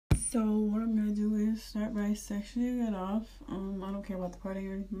So what I'm gonna do is start by sectioning it off. I don't care about the parting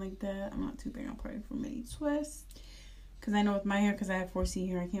or anything like that. I'm not too big on parting for many twists. Because I know with my hair, because I have 4C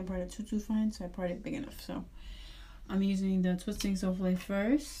hair, I can't part it too fine, so I part it big enough. So I'm using the twisting souffle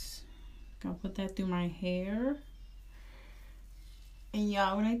first. Gonna put that through my hair. And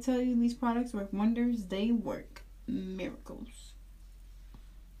y'all, when I tell you these products work wonders, they work miracles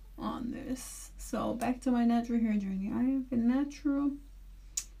on this. So back to my natural hair journey. I have been natural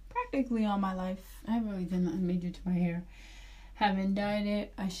practically all my life. I haven't really done nothing major to my hair. Haven't dyed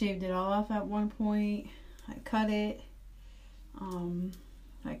it. I shaved it all off at one point. I cut it.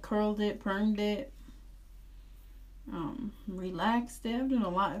 I curled it, permed it, relaxed it. I've done a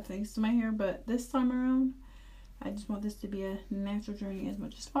lot of things to my hair, but this time around, I just want this to be a natural journey as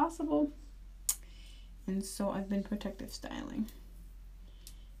much as possible. And so I've been protective styling.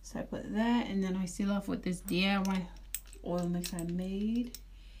 So I put that, and then I seal off with this DIY oil mix I made.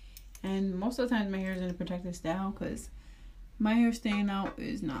 And most of the time my hair is in a protective style because my hair staying out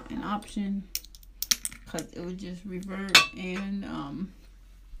is not an option, because it would just revert, and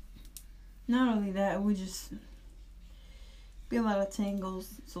not only that, it would just be a lot of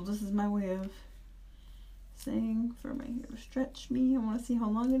tangles. So this is my way of saying for my hair to stretch me. I want to see how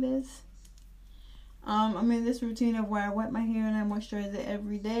long it is. I'm in this routine of where I wet my hair and I moisturize it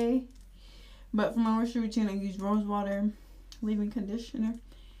every day. But for my moisture routine, I use rose water, leave-in conditioner,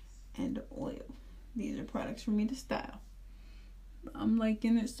 and oil. These are products for me to style. I'm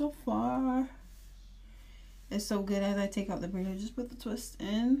liking it so far. It's so good. As I take out the braid, I just put the twist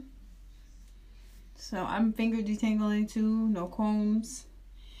in. So I'm finger detangling too, no combs.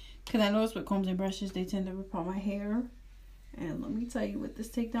 Because I notice with combs and brushes, they tend to rip out my hair. And let me tell you, with this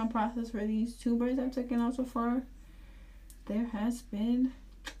takedown process for these 2 braids I've taken out so far, there has been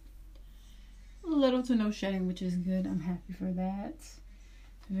little to no shedding, which is good. I'm happy for that.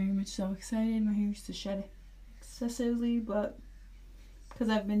 I'm very much so excited. My hair used to shed excessively, but because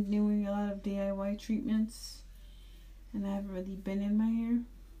I've been doing a lot of DIY treatments and I haven't really been in my hair,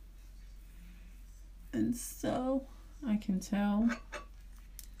 and so I can tell.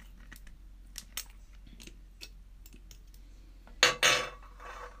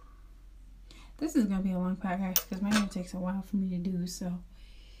 This is gonna be a long podcast because my hair takes a while for me to do, so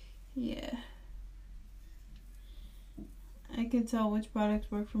yeah. I can tell which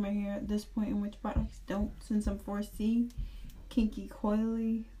products work for my hair at this point and which products don't, since I'm 4C, kinky,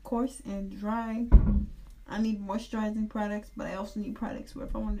 coily, coarse, and dry. I need moisturizing products, but I also need products where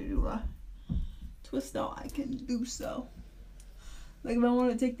if I want to do a twist out, I can do so. Like if I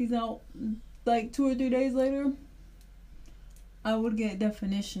want to take these out like 2 or 3 days later, I would get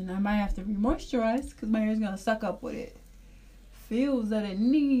definition. I might have to re-moisturize because my hair is gonna suck up what it feels that it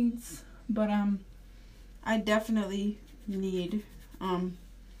needs. But I definitely need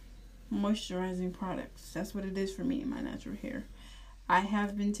moisturizing products. That's what it is for me in my natural hair. I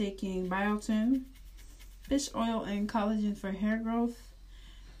have been taking biotin, fish oil, and collagen for hair growth.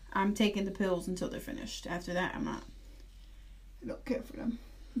 I'm taking the pills until they're finished. After that, I'm not. I don't care for them.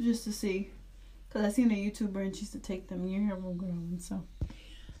 Just to see. Because I seen a YouTuber and she used to take them. Your hair will grow. And so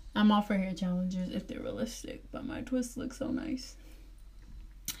I'm all for hair challenges if they're realistic. But my twists look so nice.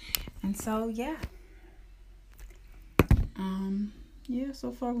 And so, yeah. Yeah,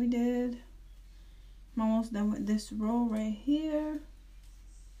 so far we did. I'm almost done with this row right here.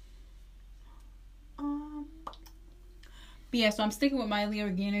 But yeah, so I'm sticking with Miley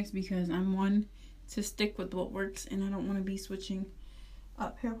Organics because I'm one to stick with what works, and I don't want to be switching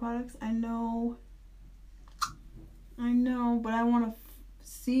up hair products. I know, but I want to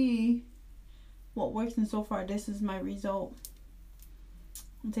see what works, and so far this is my result.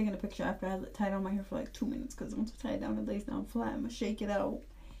 I'm taking a picture after I tie down my hair for like 2 minutes, because once I tie it down, it lays down flat. I'm gonna shake it out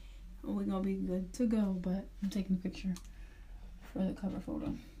and we're gonna be good to go. But I'm taking a picture for the cover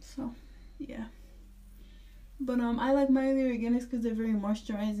photo. So yeah, but I like Miley Organics because they're very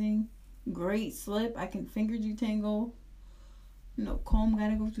moisturizing, great slip. I can finger detangle, no comb,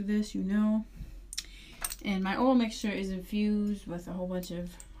 gotta go through this, you know. And my oil mixture is infused with a whole bunch of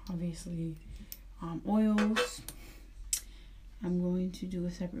obviously oils. I'm going to do a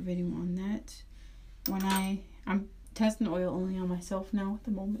separate video on that when I'm testing oil only on myself now at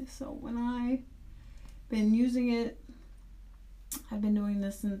the moment. So when I've been using it, I've been doing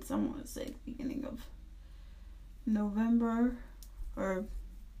this since I want to say the beginning of November, or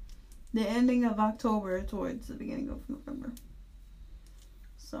the ending of October towards the beginning of November.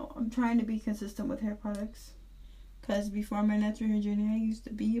 So I'm trying to be consistent with hair products, because before my natural hair journey, I used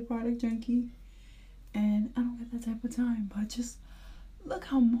to be a product junkie. And I don't get that type of time, but just look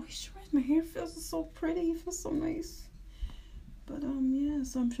how moisturized my hair feels. It's so pretty. It feels so nice. But yeah,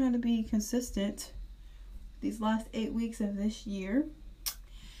 so I'm trying to be consistent these last 8 weeks of this year,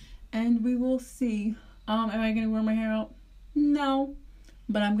 and we will see. Am I gonna wear my hair out? No,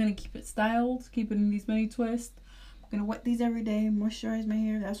 but I'm gonna keep it styled, keep it in these mini twists. I'm gonna wet these every day, moisturize my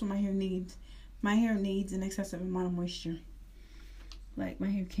hair. That's what my hair needs. My hair needs an excessive amount of moisture. Like, my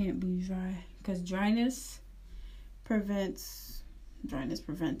hair can't be dry, because dryness doesn't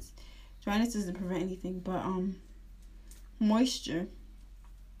prevent anything, but moisture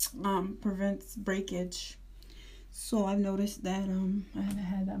prevents breakage. So I've noticed that I haven't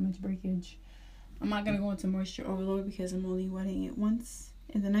had that much breakage. I'm not gonna go into moisture overload because I'm only wetting it once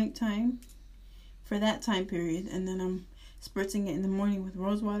in the nighttime for that time period, and then I'm spritzing it in the morning with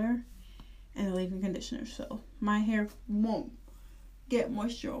rose water and a leave-in conditioner. So my hair won't get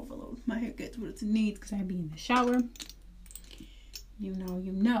moisture overload. My hair gets what it needs because I be in the shower. You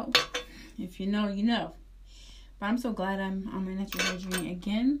know. If you know, you know. But I'm so glad I'm on my natural hair journey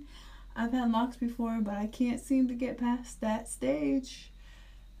again. I've had locks before, but I can't seem to get past that stage.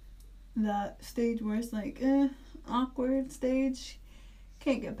 That stage where it's like, awkward stage.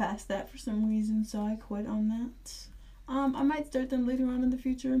 Can't get past that for some reason, so I quit on that. I might start them later on in the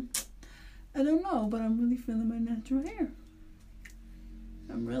future. I don't know, but I'm really feeling my natural hair.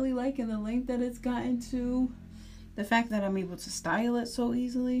 I'm really liking the length that it's gotten to. The fact that I'm able to style it so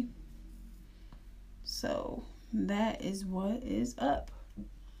easily. So that is what is up.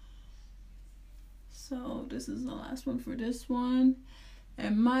 So this is the last one for this one.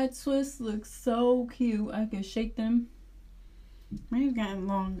 And my twists look so cute. I can shake them. My hair's gotten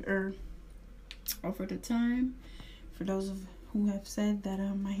longer over the time. For those who have said that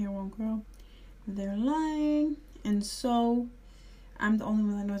my hair won't grow, they're lying. And so I'm the only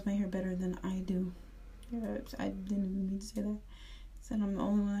one that knows my hair better than I do. I didn't even mean to say that. I said I'm the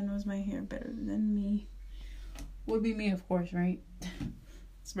only one that knows my hair better than me. Would be me, of course, right?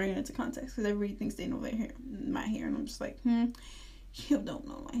 It's bringing it into context because everybody thinks they know my hair, and I'm just like, you don't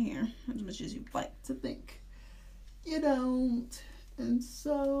know my hair as much as you'd like to think. You don't. And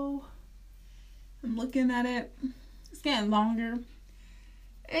so I'm looking at it. It's getting longer.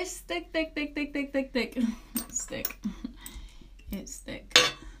 It's thick. It's thick. It's thick.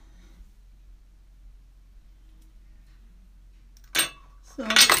 So,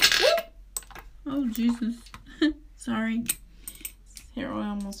 oh Jesus, sorry. Hair oil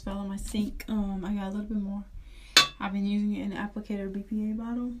almost fell in my sink. I got a little bit more. I've been using it in an applicator BPA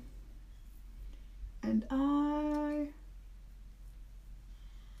bottle, and I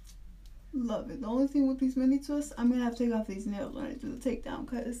love it. The only thing with these mini twists, I'm gonna have to take off these nails when I do the takedown,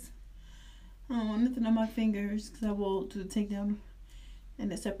 because I don't want nothing on my fingers, because I will do the takedown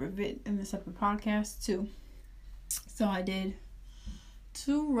in a separate podcast too. So I did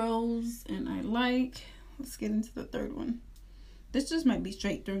 2 rows, and let's get into the third one. This just might be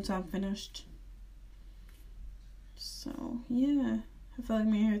straight through until I'm finished. So yeah, I feel like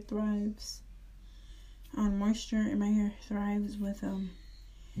my hair thrives on moisture, and my hair thrives with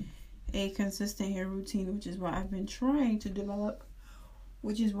a consistent hair routine, which is what I've been trying to develop,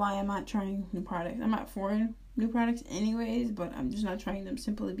 which is why I'm not trying new products. I'm not for new products anyways, but I'm just not trying them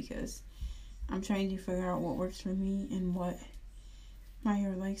simply because I'm trying to figure out what works for me and what my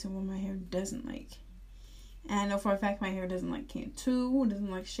hair likes and what my hair doesn't like. And I know for a fact my hair doesn't like Cantu, doesn't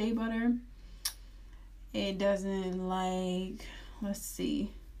like shea butter. It doesn't like, let's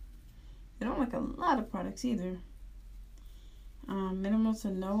see, I don't like a lot of products either. Minimal to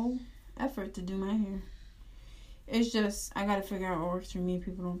no effort to do my hair. It's just, I gotta figure out what works for me.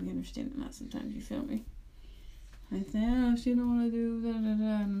 People don't be understanding that sometimes, you feel me? I say, oh, she don't want to do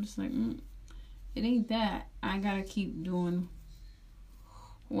da-da-da. And I'm just like, it ain't that. I gotta keep doing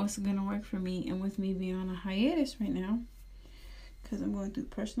what's gonna work for me. And with me being on a hiatus right now, because I'm going through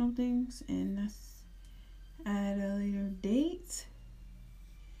personal things, and that's at a later date.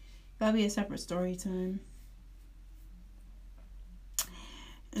 That'll be a separate story time.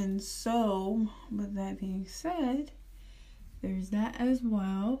 And so, with that being said, there's that as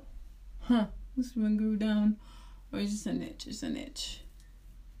well. This one grew down. Or just a niche. It's a niche.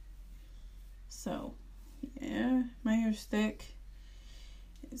 So, yeah, my hair's thick.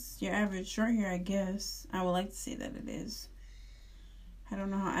 It's your average short hair, I guess. I would like to say that it is. I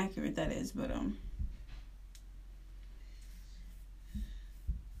don't know how accurate that is, but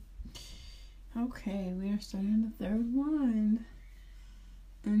okay, we are starting the third one.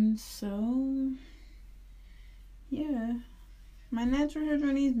 And so, yeah, my natural hair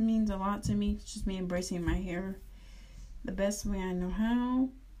journey means a lot to me. It's just me embracing my hair the best way I know how.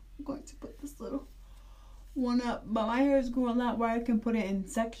 I'm going to put this little one up, but my hair grew a lot where I can put it in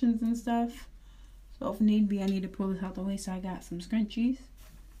sections and stuff. So if need be, I need to pull this out the way. So I got some scrunchies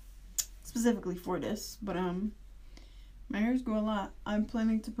specifically for this. But my hairs grow a lot. I'm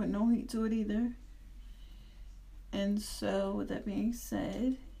planning to put no heat to it either. And so with that being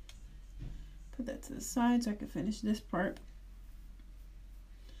said, put that to the side so I can finish this part.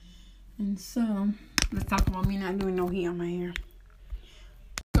 And so let's talk about me not doing no heat on my hair.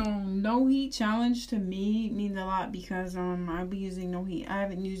 So no heat challenge to me means a lot because I'll be using no heat. I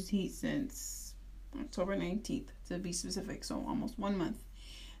haven't used heat since October 19th to be specific, so almost 1 month.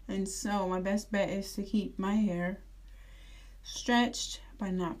 And so my best bet is to keep my hair stretched by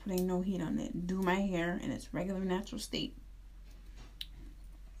not putting no heat on it. Do my hair in its regular natural state.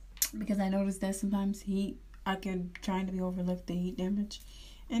 Because I noticed that sometimes heat, I can try to be overlooked the heat damage.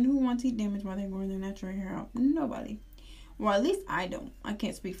 And who wants heat damage while they're growing their natural hair out? Nobody. Well, at least I don't. I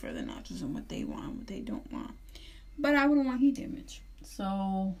can't speak for the naturals and what they want and what they don't want. But I wouldn't want heat damage.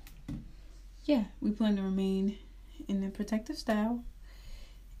 So, yeah, we plan to remain in the protective style.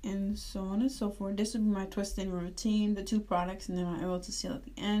 And so on and so forth. This would be my twisting routine. The 2 products and then my oil to seal at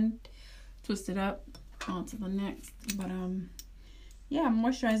the end. Twist it up onto the next. But, yeah, I'm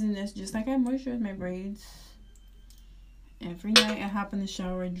moisturizing this just like I moisturize my braids. Every night I hop in the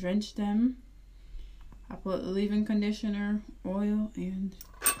shower, drench them. I put leave-in conditioner, oil, and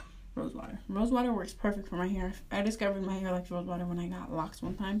rose water. Rose water works perfect for my hair. I discovered my hair likes rose water when I got locks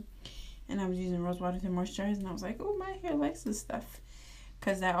one time. And I was using rose water to moisturize. And I was like, oh, my hair likes this stuff.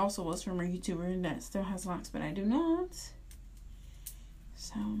 Because that also was from a YouTuber that still has locks, but I do not.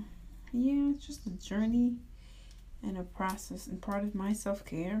 So, yeah, it's just a journey and a process. And part of my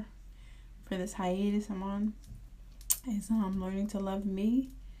self-care for this hiatus I'm on is learning to love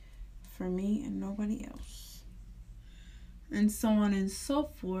me for me and nobody else. And so on and so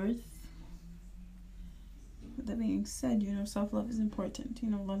forth. With that being said, self-love is important.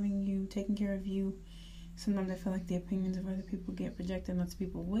 Loving you, taking care of you. Sometimes I feel like the opinions of other people get projected onto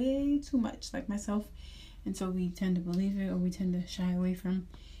people way too much, like myself. And so we tend to believe it, or we tend to shy away from,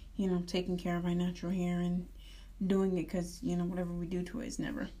 taking care of our natural hair and doing it because, whatever we do to it is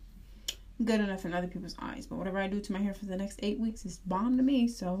never good enough in other people's eyes. But whatever I do to my hair for the next 8 weeks is bomb to me.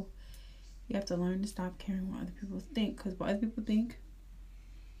 So you have to learn to stop caring what other people think, because what other people think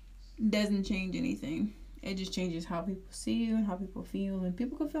doesn't change anything. It just changes how people see you and how people feel, and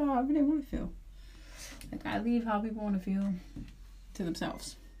people can feel however they want to feel. Like, I leave how people want to feel to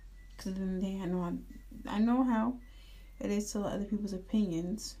themselves, because at the end of the day, I know how it is to let other people's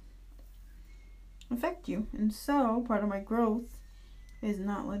opinions affect you. And so part of my growth is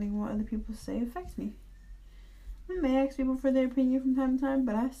not letting what other people say affect me. I may ask people for their opinion from time to time,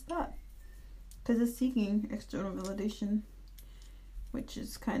 but I stop, because it's seeking external validation, which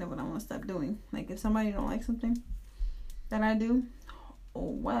is kind of what I want to stop doing. Like, if somebody don't like something that I do, oh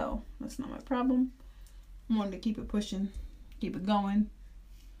well, that's not my problem. I wanted to keep it pushing, keep it going,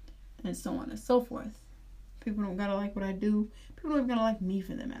 and so on and so forth. People don't gotta like what I do. People don't even gotta like me,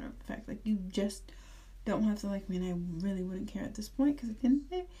 for that matter of fact. Like, you just don't have to like me, and I really wouldn't care at this point, because at the end of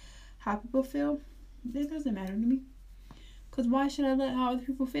the day, how people feel, it doesn't matter to me. Because why should I let how other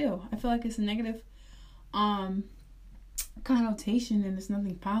people feel? I feel like it's a negative connotation, and it's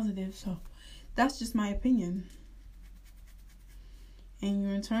nothing positive. So that's just my opinion. And you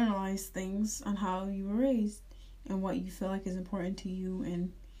internalize things on how you were raised and what you feel like is important to you,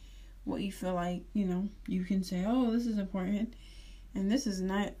 and what you feel like, you can say, oh, this is important, and this is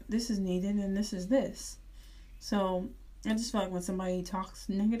not, this is needed, and this is this. So I just feel like when somebody talks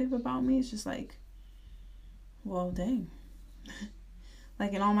negative about me, it's just like, well, dang.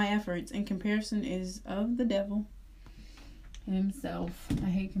 Like, in all my efforts, and comparison is of the devil himself. I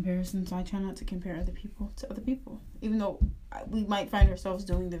hate comparison, so I try not to compare other people to other people, even though we might find ourselves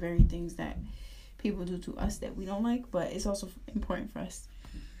doing the very things that people do to us that we don't like. But it's also important for us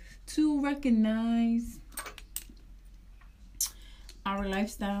to recognize our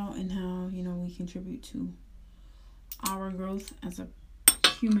lifestyle and how, we contribute to our growth as a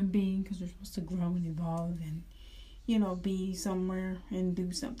human being, because we're supposed to grow and evolve and, be somewhere and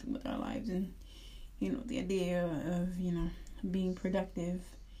do something with our lives. And, the idea of, being productive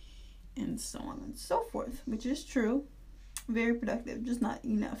and so on and so forth, which is true. Very productive, just not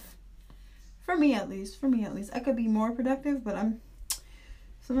enough. For me at least. I could be more productive, but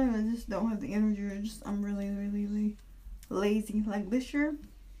sometimes I just don't have the energy, or I'm really, really, really lazy. Like, this year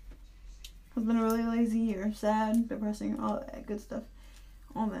has been a really lazy year. Sad, depressing, all that good stuff.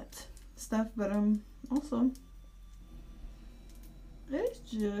 All that stuff. But also, it's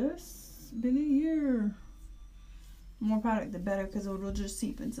just been a year. More product, the better, because it will just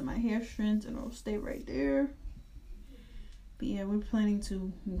seep into my hair strands and it'll stay right there. But yeah, we're planning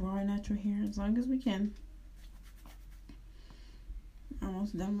to grow our natural hair as long as we can.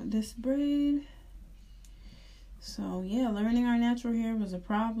 Almost done with this braid. So yeah, learning our natural hair was a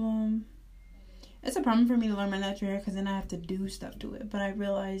problem. It's a problem for me to learn my natural hair because then I have to do stuff to it. But I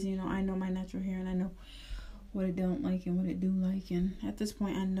realize, you know, I know my natural hair and I know what I don't like and what I do like. And at this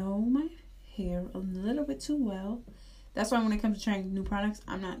point, I know my hair a little bit too well. That's why when it comes to trying new products,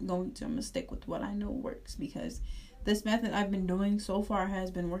 I'm not going to. I'm going to stick with what I know works because this method I've been doing so far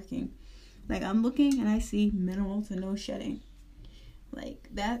has been working. Like, I'm looking and I see minimal to no shedding. Like,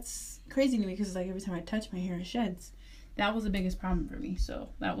 that's crazy to me because, like, every time I touch my hair, it sheds. That was the biggest problem for me. So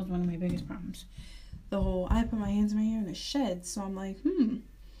that was one of my biggest problems. The whole, I put my hands in my hair and it sheds. So I'm like,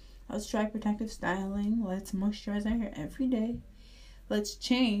 let's try protective styling. Let's moisturize our hair every day. Let's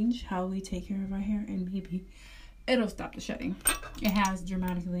change how we take care of our hair, and maybe it'll stop the shedding. It has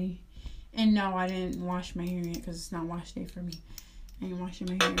dramatically. And no, I didn't wash my hair yet because it's not wash day for me. I ain't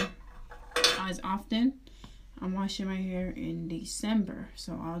washing my hair as often. I'm washing my hair in December.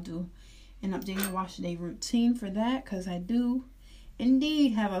 So I'll do an updated wash day routine for that because I do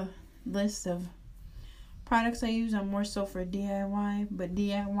indeed have a list of products I use. I'm more so for DIY, but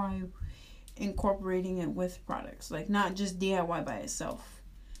DIY incorporating it with products. Like, not just DIY by itself.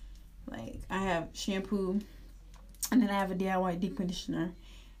 Like, I have shampoo, and then I have a DIY deep conditioner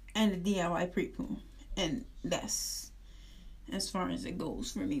and a DIY pre-poo. And that's as far as it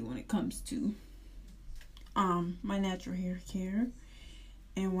goes for me when it comes to my natural hair care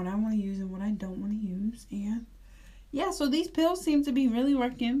and what I want to use and what I don't want to use. And yeah, so these pills seem to be really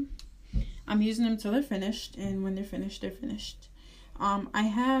working. I'm using them till they're finished, and when they're finished, they're finished. I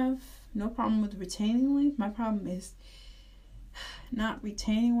have no problem with retaining length. My problem is not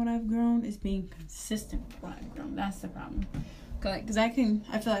retaining what I've grown, is being consistent with what I've grown. That's the problem. Because I feel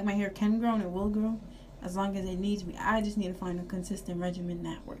like my hair can grow and it will grow as long as it needs me. I just need to find a consistent regimen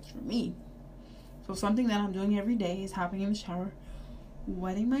that works for me. So something that I'm doing every day is hopping in the shower,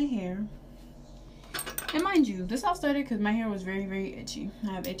 wetting my hair. And mind you, this all started because my hair was very, very itchy.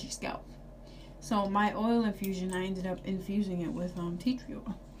 I have itchy scalp. So my oil infusion, I ended up infusing it with tea tree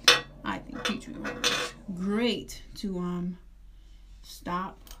oil. I think tea tree oil is great to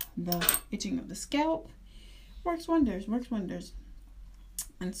stop the itching of the scalp. Works wonders,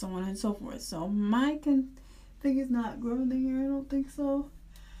 and so on and so forth. So my thing is not growing the hair. I don't think so.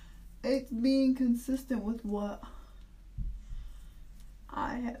 It's being consistent with what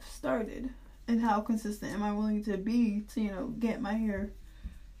I have started, and how consistent am I willing to be to, you know, get my hair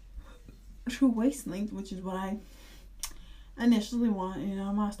to waist length, which is what I initially want. You know,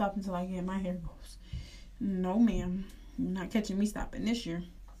 I'm not stopping until I get my hair goes. No, ma'am, you're not catching me stopping this year.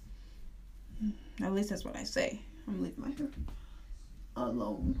 At least that's what I say. I'm leaving my hair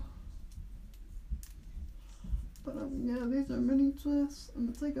alone. But yeah, these are mini twists. I'm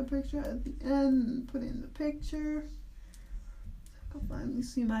gonna take a picture at the end and put it in the picture. I can finally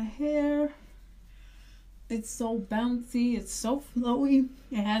see my hair. It's so bouncy. It's so flowy.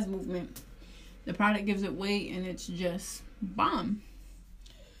 It has movement. The product gives it weight, and it's just bomb.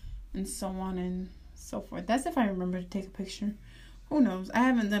 And so on and so forth. That's if I remember to take a picture. Who knows? I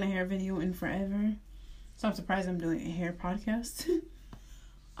haven't done a hair video in forever, so I'm surprised I'm doing a hair podcast.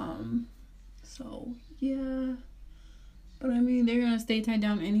 So yeah, but I mean, they're gonna stay tied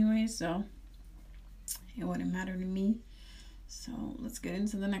down anyway, so it wouldn't matter to me. So let's get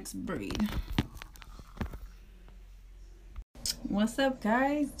into the next braid. What's up,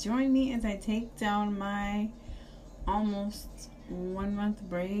 guys? Join me as I take down my almost 1 month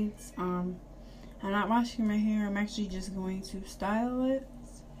braids. I'm not washing my hair. I'm actually just going to style it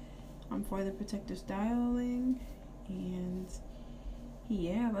for the protective styling. And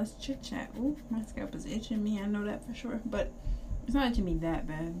yeah, let's chit chat. Ooh, my scalp is itching me. I know that for sure, but it's not itching me that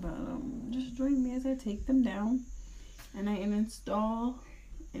bad. But just join me as I take them down, and I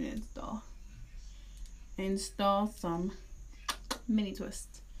install some mini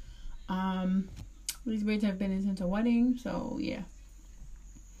twists. These braids have been into wetting, so yeah,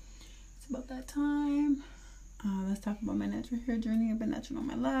 it's about that time. Let's talk about my natural hair journey. I've been natural all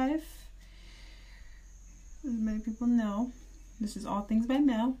my life, as many people know. This is all things by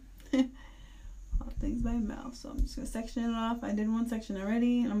Mel. All things by Mel. So I'm just gonna section it off. I did one section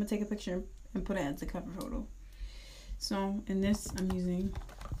already, and I'm gonna take a picture and put it as a cover photo. So in this, I'm using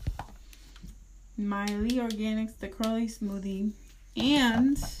my Lee Organics, the Curly Smoothie,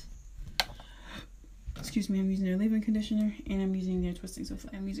 and excuse me, I'm using their leave-in conditioner, and I'm using their twisting souffle.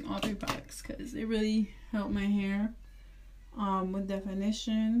 I'm using all 3 products because they really help my hair with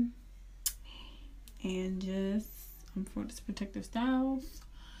definition and just for this protective styles.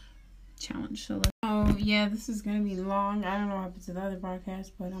 challenge. So yeah, this is gonna be long. I don't know what happened to the other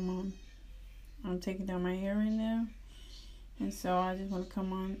podcast, but I'm taking down my hair right now, and so I just want to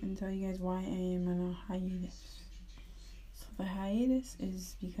come on and tell you guys why I am on a hiatus. So the hiatus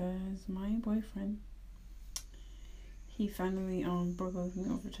is because my boyfriend, he finally broke up with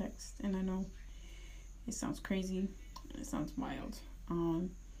me over text, and I know it sounds crazy, it sounds wild.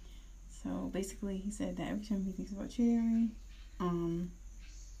 So basically, he said that every time he thinks about cheating on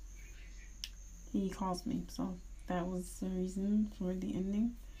me, he calls me. So that was the reason for the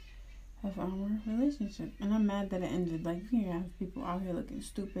ending of our relationship. And I'm mad that it ended. Like, you can have people out here looking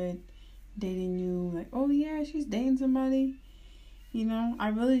stupid, dating you, like, oh yeah, she's dating somebody. You know, I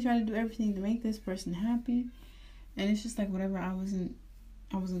really try to do everything to make this person happy. And it's just like whatever, I wasn't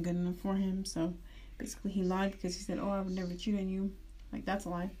good enough for him. So basically he lied because he said, oh, I would never cheat on you. Like, that's a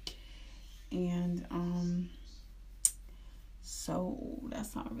lie. And so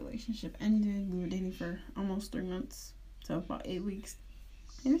that's how our relationship ended. We were dating for almost 3 months, so about 8 weeks.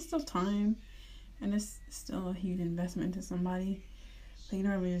 And it's still time, and it's still a huge investment to somebody. But you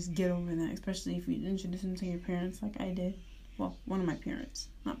don't ever just get over that, especially if you introduce them to your parents like I did. Well, one of my parents,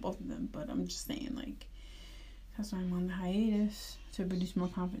 not both of them, but I'm just saying, like, that's why I'm on the hiatus, to produce more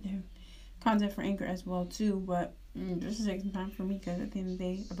content for Anchor as well too. But this is taking some time for me, because at the end of the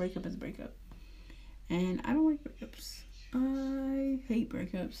day, a breakup is a breakup, and I don't like breakups. I hate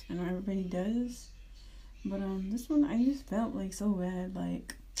breakups. I know everybody does, but this one I just felt like so bad.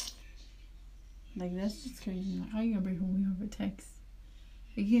 Like that's just crazy. Like, how you gonna break up with me over text?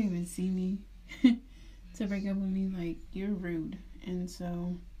 You can't even see me to break up with me. Like, you're rude. And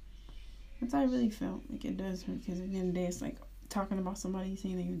so that's how I really felt. Like, it does hurt, because at the end of the day, it's like talking about somebody,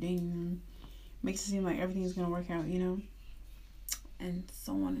 saying that you're dating them, makes it seem like everything's gonna work out, you know, and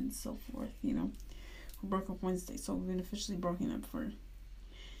so on and so forth, you know. We broke up Wednesday, so we've been officially broken up for,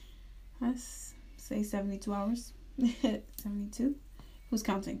 let's say, 72 hours. 72? Who's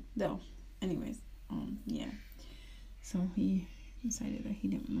counting though? Anyways, yeah. So he decided that he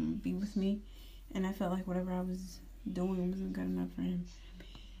didn't want to be with me, and I felt like whatever I was doing wasn't good enough for him.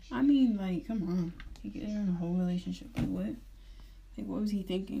 I mean, like, come on. They're in a whole relationship. Like, what? Like, what was he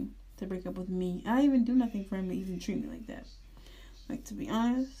thinking to break up with me? I didn't even do nothing for him to even treat me like that. Like, to be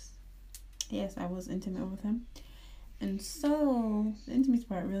honest, yes, I was intimate with him. And so, the intimacy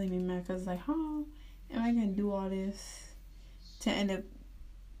part really made me mad, because, like, how am I going to do all this to end up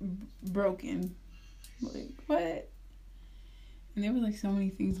broken? Like, what? And there were, like, so many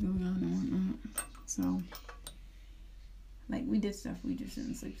things going on and whatnot. So, like, we did stuff, we just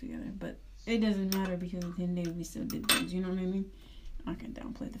didn't sleep together. But it doesn't matter, because at the end of the day, we still did things, you know what I mean? I'm not going to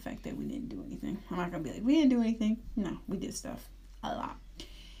downplay the fact that we didn't do anything. I'm not going to be like, we didn't do anything. No, we did stuff. A lot.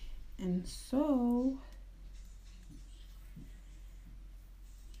 And so,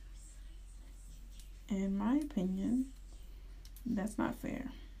 in my opinion, that's not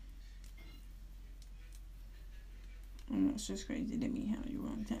fair. And that's just crazy to me, how you're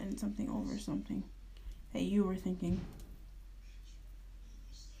willing to end something over something that you were thinking.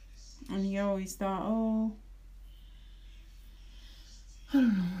 And he always thought, oh, I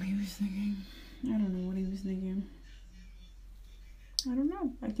don't know what he was thinking. I don't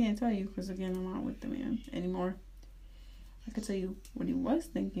know. I can't tell you, because, again, I'm not with the man anymore. I could tell you what he was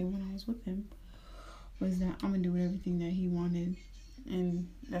thinking when I was with him was that I'm going to do everything that he wanted, and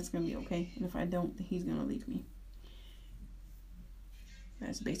that's going to be okay. And if I don't, he's going to leave me.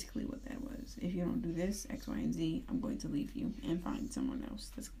 That's basically what that was. If you don't do this, X, Y, and Z, I'm going to leave you and find someone else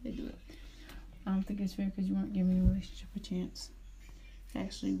that's going to do it. I don't think it's fair, because you weren't giving the relationship a chance to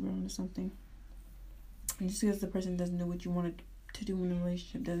actually grow into something. And just because the person doesn't know what you wanted to do in a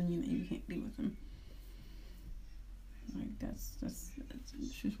relationship doesn't mean that you can't be with them. Like, that's just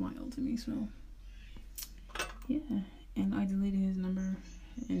wild to me. So yeah, and I deleted his number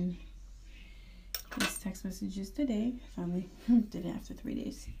and his text messages today. Finally did it after 3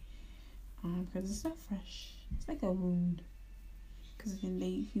 days, because it's not fresh. It's like a wound, because at the end of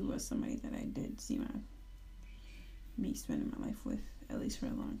the day, he was somebody that I did see me spending my life with, at least for a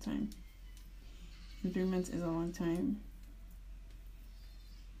long time. And 3 months is a long time.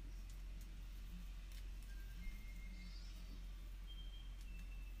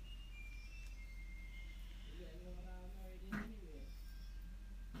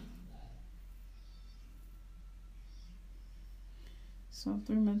 So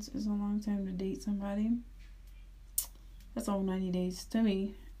 3 months is a long time to date somebody. That's all 90 days to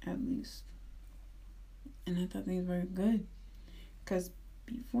me, at least. And I thought things were good, because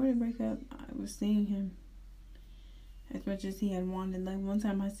before the breakup, I was seeing him as much as he had wanted. Like, one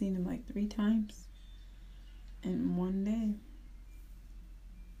time I seen him like 3 times in one day.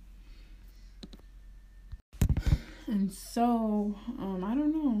 And so, I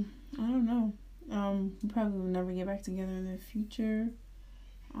don't know. We probably will never get back together in the future.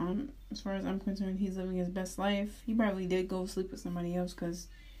 As far as I'm concerned, he's living his best life. He probably did go sleep with somebody else because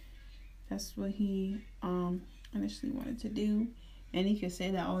that's what he initially wanted to do. And he could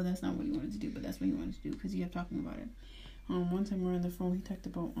say that, oh, that's not what he wanted to do, but that's what he wanted to do because he kept talking about it. One time we were on the phone, he talked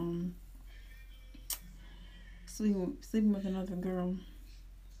about sleeping with another girl,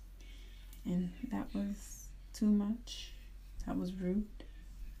 and that was too much. That was rude,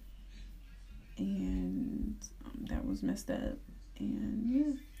 and that was messed up. And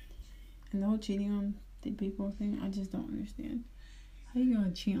yeah, and the whole cheating on the people thing, I just don't understand. How you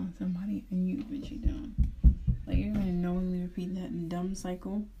gonna cheat on somebody and you've been cheated on? Like, you're gonna knowingly repeat that dumb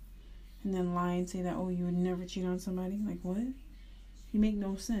cycle and then lie and say that, oh, you would never cheat on somebody? Like, what? You make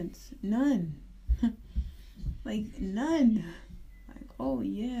no sense. None. Like, none. Like, oh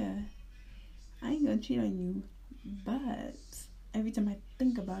yeah, I ain't gonna cheat on you, but every time I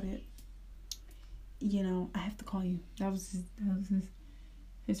think about it, you know, I have to call you. That was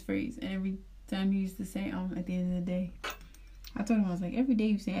his phrase. And every time he used to say, at the end of the day. I told him, I was like, every day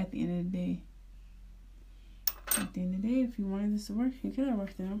you say at the end of the day. At the end of the day, if you wanted this to work, you could have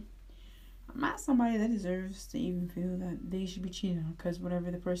worked it out. I'm not somebody that deserves to even feel that they should be cheated on because whatever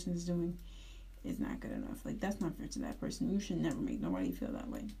the person is doing is not good enough. Like, that's not fair to that person. You should never make nobody feel that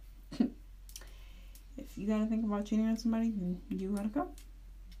way. If you gotta think about cheating on somebody, then you gotta go.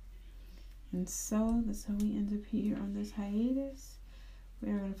 And so that's how we end up here on this hiatus.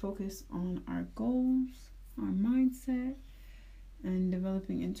 We are gonna focus on our goals, our mindset, and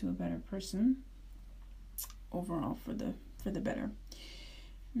developing into a better person overall for the better,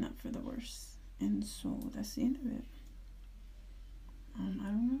 not for the worse. And so that's the end of it. I don't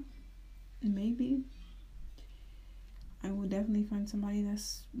know. Maybe I will definitely find somebody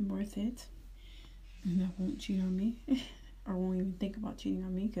that's worth it and that won't cheat on me or won't even think about cheating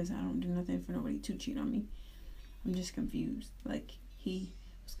on me because I don't do nothing for nobody to cheat on me. I'm just confused. Like, he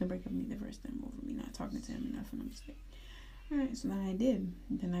was gonna break up with me the first time over me not talking to him enough, and I'm just like, alright, so then I did.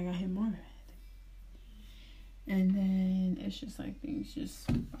 Then I got him more. And then it's just like things just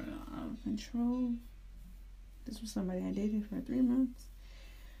are out of control. This was somebody I dated for 3 months.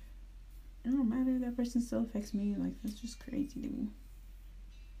 It don't matter, that person still affects me. Like, that's just crazy to me.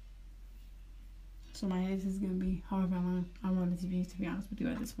 So my hiatus is gonna be however I want it to be honest with you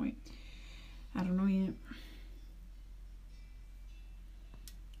at this point. I don't know yet.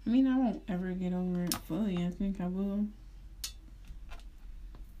 I mean, I won't ever get over it fully. I think I will.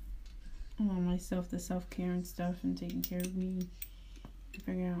 I want myself, the self-care and stuff, and taking care of me, and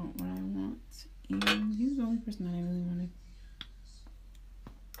figure out what I want. And he was the only person that I really wanted.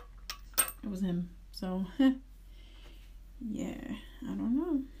 It was him. So, yeah, I don't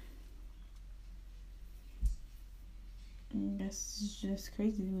know. And that's just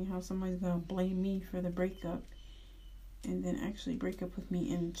crazy to me how somebody's gonna blame me for the breakup and then actually break up with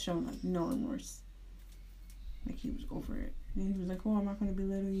me and show like no remorse. Like, he was over it. And he was like, oh, I'm not gonna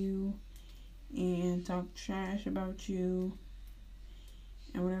belittle you and talk trash about you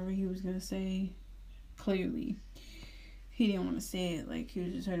and whatever he was gonna say. Clearly he didn't want to say it. Like, he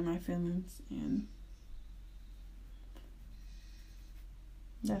was just hurting my feelings, and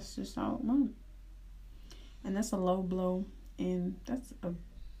that's just how it went. And that's a low blow, and that's a,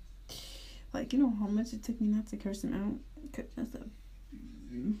 like, you know how much it took me not to curse him out?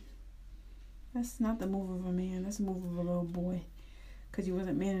 That's not the move of a man. That's the move of a little boy. Because he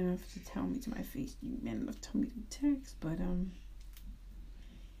wasn't man enough to tell me to my face. You man enough to tell me to text, but not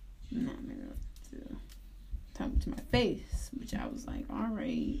man enough to tell me to my face. Which I was like,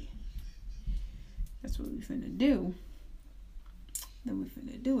 alright, that's what we finna do. Then we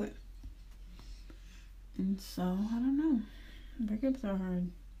finna do it. And so, I don't know. Breakups are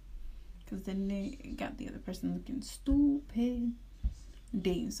hard. Because then they got the other person looking stupid,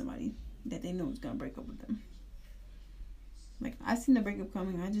 dating somebody that they know is gonna break up with them. Like, I seen the breakup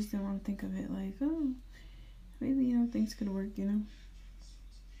coming. I just didn't want to think of it like, oh, maybe, you know, things could work, you know.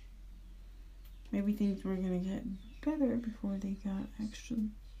 Maybe things were gonna get better before they got actually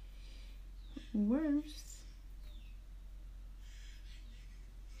worse.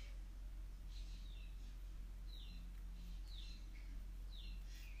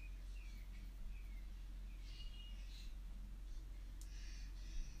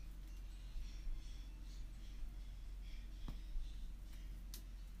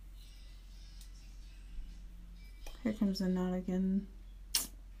 Here comes the knot again.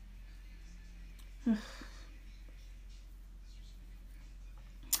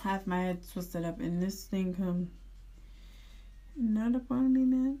 Half my head twisted up, and this thing come not up on me,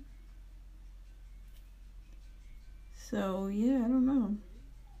 man. So yeah, I don't know.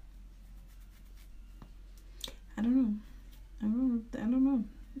 I don't know.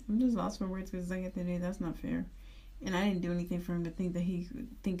 I'm just lost for words because like at the end of the day, that's not fair. And I didn't do anything for him to think that he could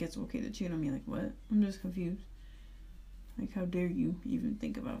think it's okay to cheat on me. Like what? I'm just confused. Like how dare you even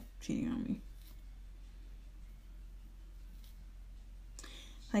think about cheating on me?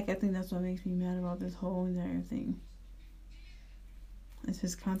 Like I think that's what makes me mad about this whole entire thing. It's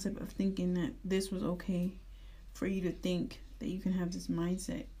his concept of thinking that this was okay for you to think that you can have this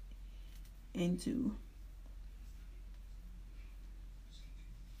mindset into.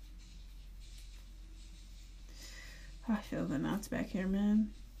 I feel the knots back here, man.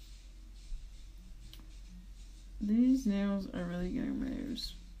 These nails are really getting my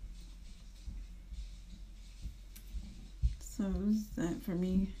nerves. So this is that for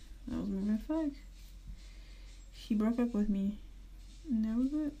me. That was my red flag. He broke up with me. And that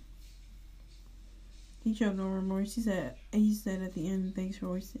was it. He showed no remorse. He said at the end, thanks for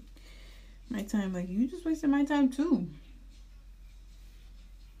wasting my time. Like, you just wasted my time too.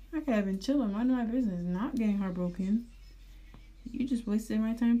 I could have been chilling, minding my business, not getting heartbroken. You just wasted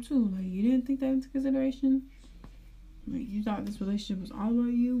my time too. Like, you didn't take that into consideration. Like, you thought this relationship was all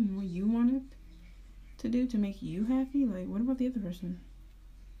about you and what you wanted to do to make you happy. Like, what about the other person?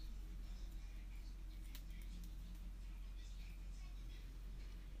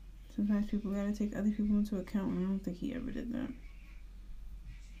 Sometimes people gotta take other people into account, and I don't think he ever did that.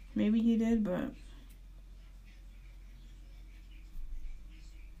 Maybe he did, but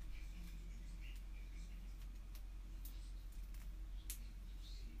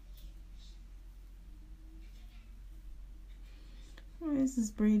where is this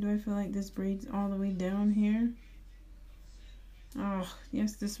braid? Do I feel like this braid's all the way down here? Oh,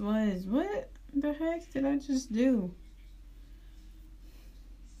 yes, this was. What the heck did I just do?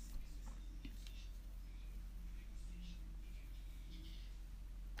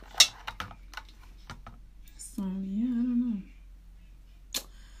 So, yeah, I don't know.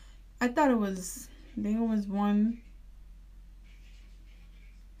 I thought it was, I think it was one.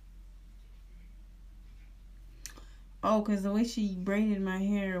 Oh, because the way she braided my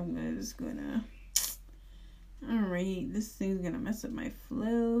hair was gonna... Alright, this thing's gonna mess up my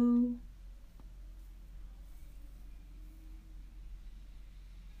flow.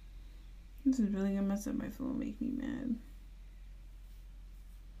 This is really gonna mess up my flow and make me mad.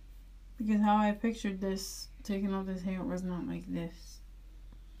 Because how I pictured this, taking off this hair, was not like this.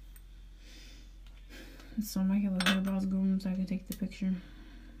 So I'm making a little hairbrows going so I can take the picture.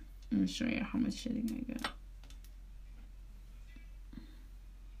 I'm gonna show you how much shedding I got.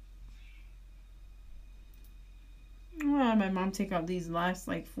 I had my mom take out these last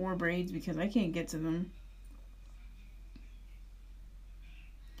like 4 braids because I can't get to them.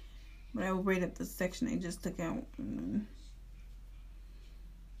 But I will braid up the section I just took out.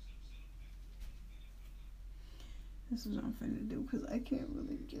 This is what I'm finna do because I can't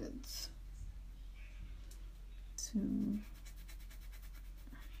really get to...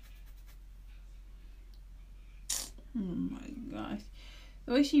 Oh my gosh.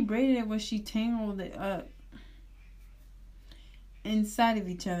 The way she braided it was she tangled it up inside of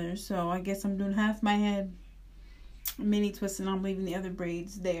each other. So I guess I'm doing half my head mini twist and I'm leaving the other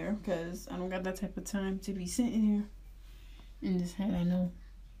braids there because I don't got that type of time to be sitting here. And this head I know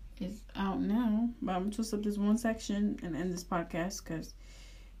is out now, but I'm gonna twist up this one section and end this podcast because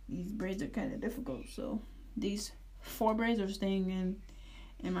these braids are kind of difficult. So these 4 braids are staying in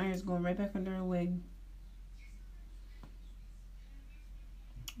and my hair is going right back under a wig.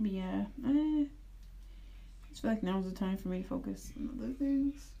 But yeah, I just feel like now's the time for me to focus on other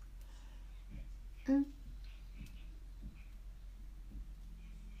things.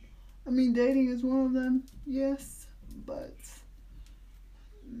 I mean, dating is one of them, yes, but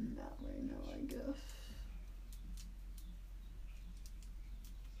not right now, I guess.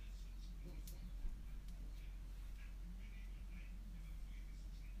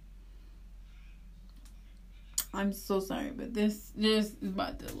 I'm so sorry, but this is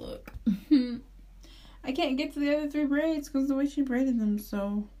about to look. I can't get to the other 3 braids because the way she braided them,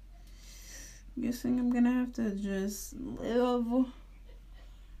 so I'm guessing I'm gonna have to just live with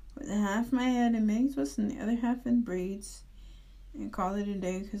half my head in mini twists and the other half in braids and call it a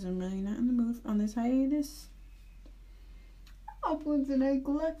day because I'm really not in the mood on this hiatus. I'll plan to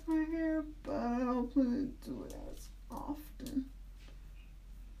neglect my hair, but I don't plan to do it as often.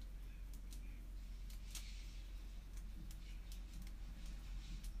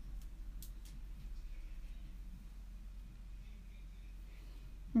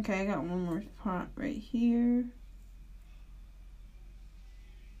 Okay, I got one more pot right here.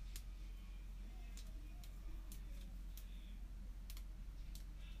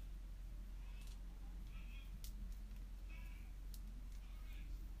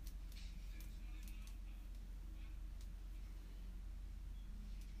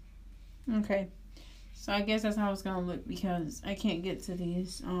 Okay. So I guess that's how it's gonna look because I can't get to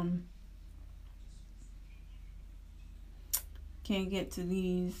these,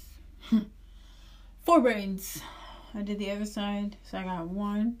 four braids. I did the other side, so I got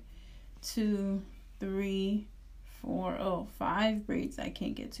 1, 2, 3, 4, 5 braids I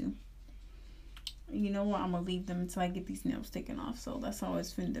can't get to. You know what? I'm gonna leave them until I get these nails taken off. So that's how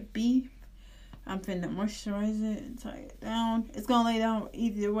it's finna be. I'm finna moisturize it and tie it down. It's gonna lay down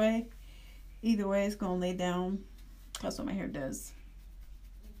either way. Either way, it's gonna lay down. That's what my hair does.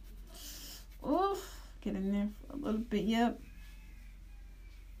 Oof. Get in there for a little bit. Yep.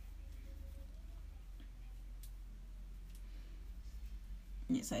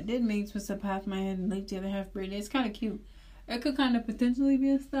 Yes, I did make twist up half my head and leave the other half braided. It's kind of cute. It could kind of potentially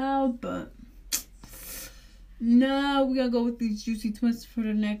be a style, but no, we gotta go with these juicy twists for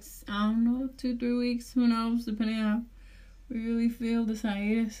the next, I don't know, 2-3 weeks. Who knows? Depending on how we really feel. This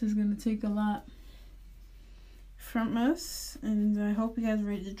hiatus is gonna take a lot from us, and I hope you guys are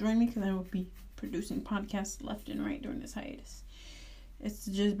ready to join me because I will be producing podcasts left and right during this hiatus. It's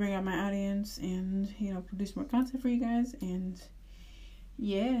to just bring out my audience and, you know, produce more content for you guys and,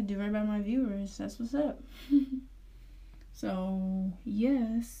 yeah, do right by my viewers. That's what's up. So,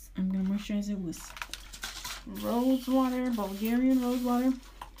 yes, I'm going to moisturize it with rose water, Bulgarian rose water,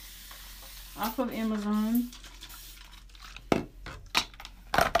 off of Amazon.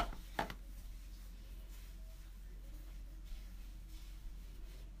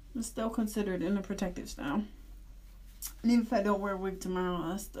 It's still considered in a protective style. And even if I don't wear a wig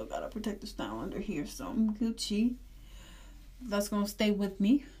tomorrow, I still got a protective style under here. So I'm Gucci. That's going to stay with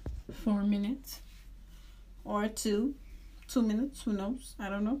me for a minute. Or 2 minutes. Who knows? I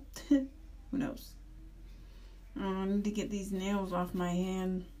don't know. Who knows? I need to get these nails off my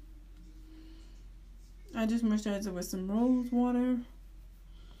hand. I just moisturized it with some rose water.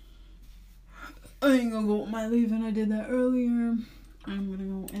 I ain't going to go with my leave-in. I did that earlier. I'm going to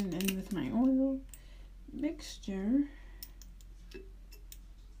go in with my oil mixture.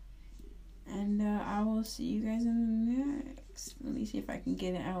 And I will see you guys in the next. Let me see if I can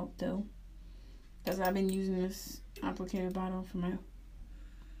get it out though. Because I've been using this applicator bottle for my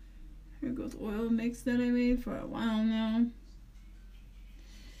hair growth oil mix that I made for a while now.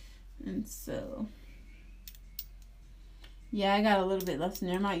 And so, yeah, I got a little bit left in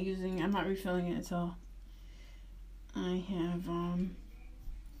there. I'm not refilling it until I have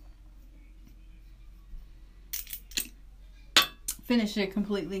finished it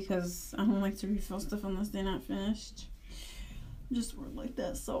completely, because I don't like to refill stuff unless they're not finished. Just work like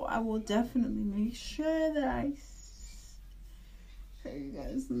that. So I will definitely make sure that I show you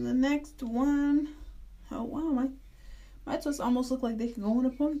guys in the next one. Oh wow, my twists almost look like they can go in a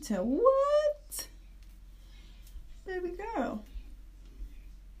ponytail. What? Baby girl.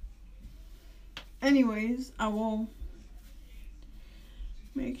 Anyways, I will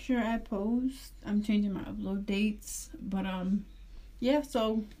make sure I post. I'm changing my upload dates, but yeah,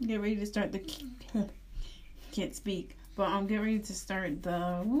 so get ready to start the can't speak, but get ready to start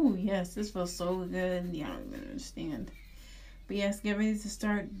the yes, this feels so good. Yeah, I don't even understand, but yes, get ready to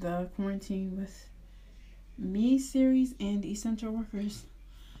start the quarantine with me series and essential workers.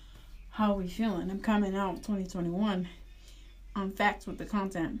 How are we feeling? I'm coming out 2021 on facts with the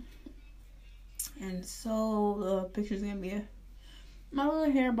content, and so the picture's gonna be my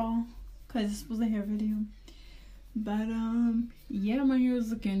little hairball, because this was a hair video. But yeah, my hair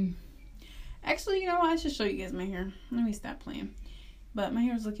is looking, actually, you know what, I should show you guys my hair. Let me stop playing. But my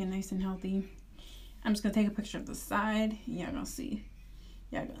hair is looking nice and healthy. I'm just gonna take a picture of the side. Y'all gonna see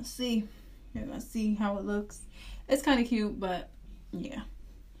how it looks. It's kind of cute, but yeah,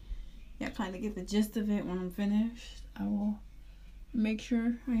 kind of get the gist of it. When I'm finished, I will make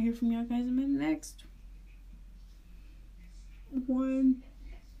sure I hear from y'all guys in my next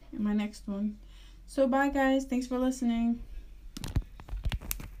one. So bye guys, thanks for listening.